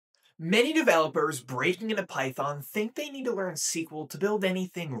Many developers breaking into Python think they need to learn SQL to build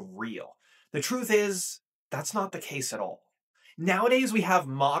anything real. The truth is, that's not the case at all. Nowadays, we have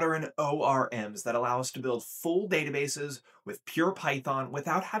modern ORMs that allow us to build full databases with pure Python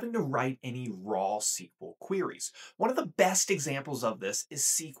without having to write any raw SQL queries. One of the best examples of this is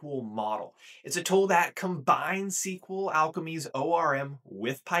SQLModel. It's a tool that combines SQLAlchemy's ORM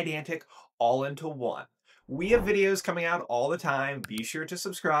with Pydantic all into one. We have videos coming out all the time. Be sure to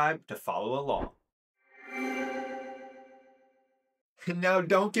subscribe to follow along. Now,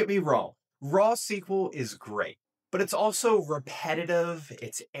 don't get me wrong. Raw SQL is great, but it's also repetitive,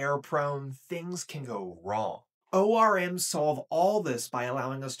 it's error-prone, things can go wrong. ORMs solve all this by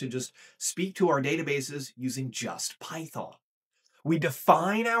allowing us to just speak to our databases using just Python. We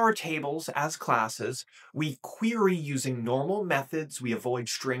define our tables as classes, we query using normal methods, we avoid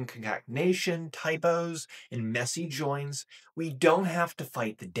string concatenation, typos, and messy joins. We don't have to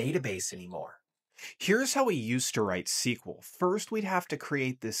fight the database anymore. Here's how we used to write SQL. First, we'd have to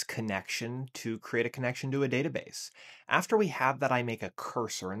create this connection to create a connection to a database. After we have that, I make a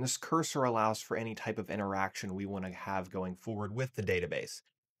cursor, and this cursor allows for any type of interaction we want to have going forward with the database.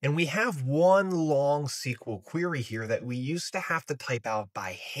 And we have one long SQL query here that we used to have to type out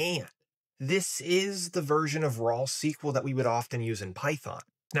by hand. This is the version of raw SQL that we would often use in Python.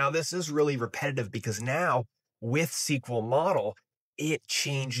 Now, this is really repetitive because now with SQLModel, it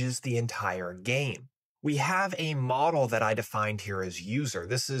changes the entire game. We have a model that I defined here as user.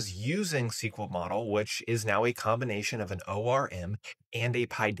 This is using SQLModel, which is now a combination of an ORM and a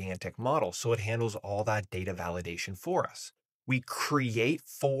Pydantic model. So it handles all that data validation for us. We create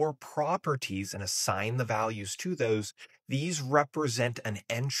 4 properties and assign the values to those. These represent an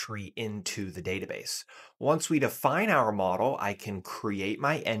entry into the database. Once we define our model, I can create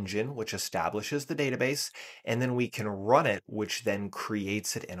my engine, which establishes the database, and then we can run it, which then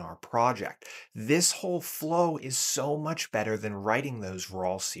creates it in our project. This whole flow is so much better than writing those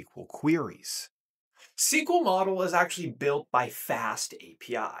raw SQL queries. SQLModel is actually built by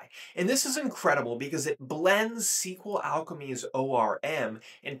FastAPI, and this is incredible because it blends SQLAlchemy's ORM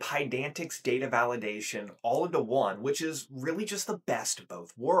and Pydantic's data validation all into one, which is really just the best of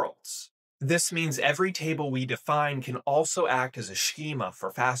both worlds. This means every table we define can also act as a schema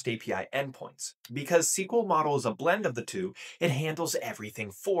for FastAPI endpoints. Because SQLModel is a blend of the two, it handles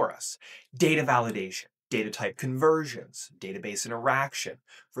everything for us. Data validation, data type conversions, database interaction,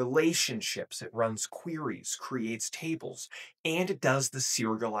 relationships, it runs queries, creates tables, and it does the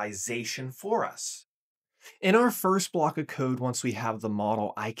serialization for us. In our first block of code, once we have the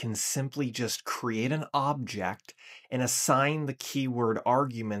model, I can simply just create an object and assign the keyword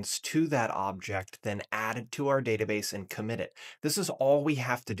arguments to that object, then add it to our database and commit it. This is all we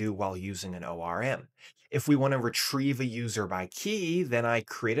have to do while using an ORM. If we want to retrieve a user by key, then I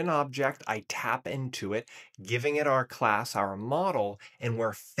create an object, I tap into it, giving it our class, our model, and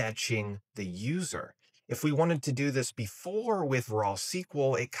we're fetching the user. If we wanted to do this before with raw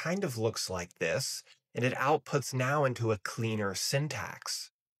SQL, it kind of looks like this, and it outputs now into a cleaner syntax.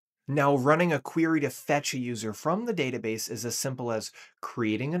 Now, running a query to fetch a user from the database is as simple as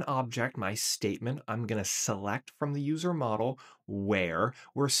creating an object, my statement. I'm going to select from the user model where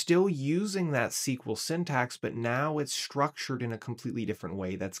we're still using that SQL syntax, but now it's structured in a completely different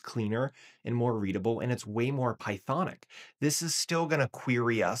way that's cleaner and more readable, and it's way more Pythonic. This is still going to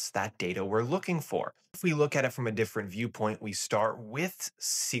query us that data we're looking for. If we look at it from a different viewpoint, we start with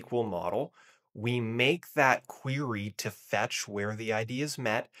SQLModel. We make that query to fetch where the ID is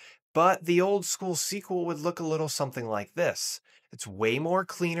met, but the old school SQL would look a little something like this. It's way more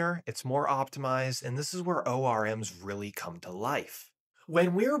cleaner, it's more optimized, and this is where ORMs really come to life.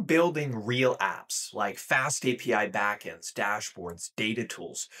 When we're building real apps like FastAPI backends, dashboards, data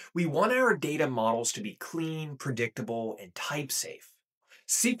tools, we want our data models to be clean, predictable, and type safe.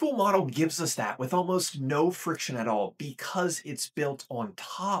 SQLModel gives us that with almost no friction at all because it's built on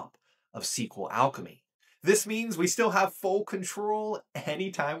top of SQLAlchemy. This means we still have full control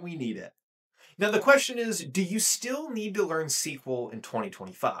anytime we need it. Now the question is, do you still need to learn SQL in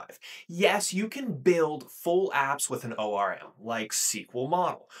 2025? Yes, you can build full apps with an ORM, like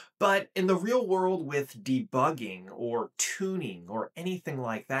SQLModel, but in the real world with debugging or tuning or anything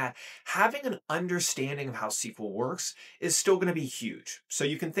like that, having an understanding of how SQL works is still going to be huge. So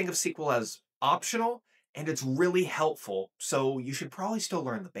you can think of SQL as optional, and it's really helpful, so you should probably still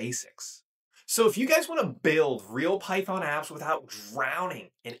learn the basics. So if you guys want to build real Python apps without drowning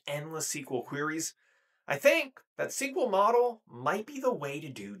in endless SQL queries, I think that SQLModel might be the way to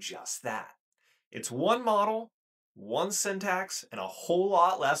do just that. It's one model, one syntax, and a whole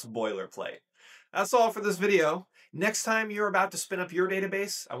lot less boilerplate. That's all for this video. Next time you're about to spin up your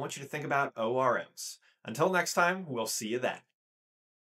database, I want you to think about ORMs. Until next time, we'll see you then.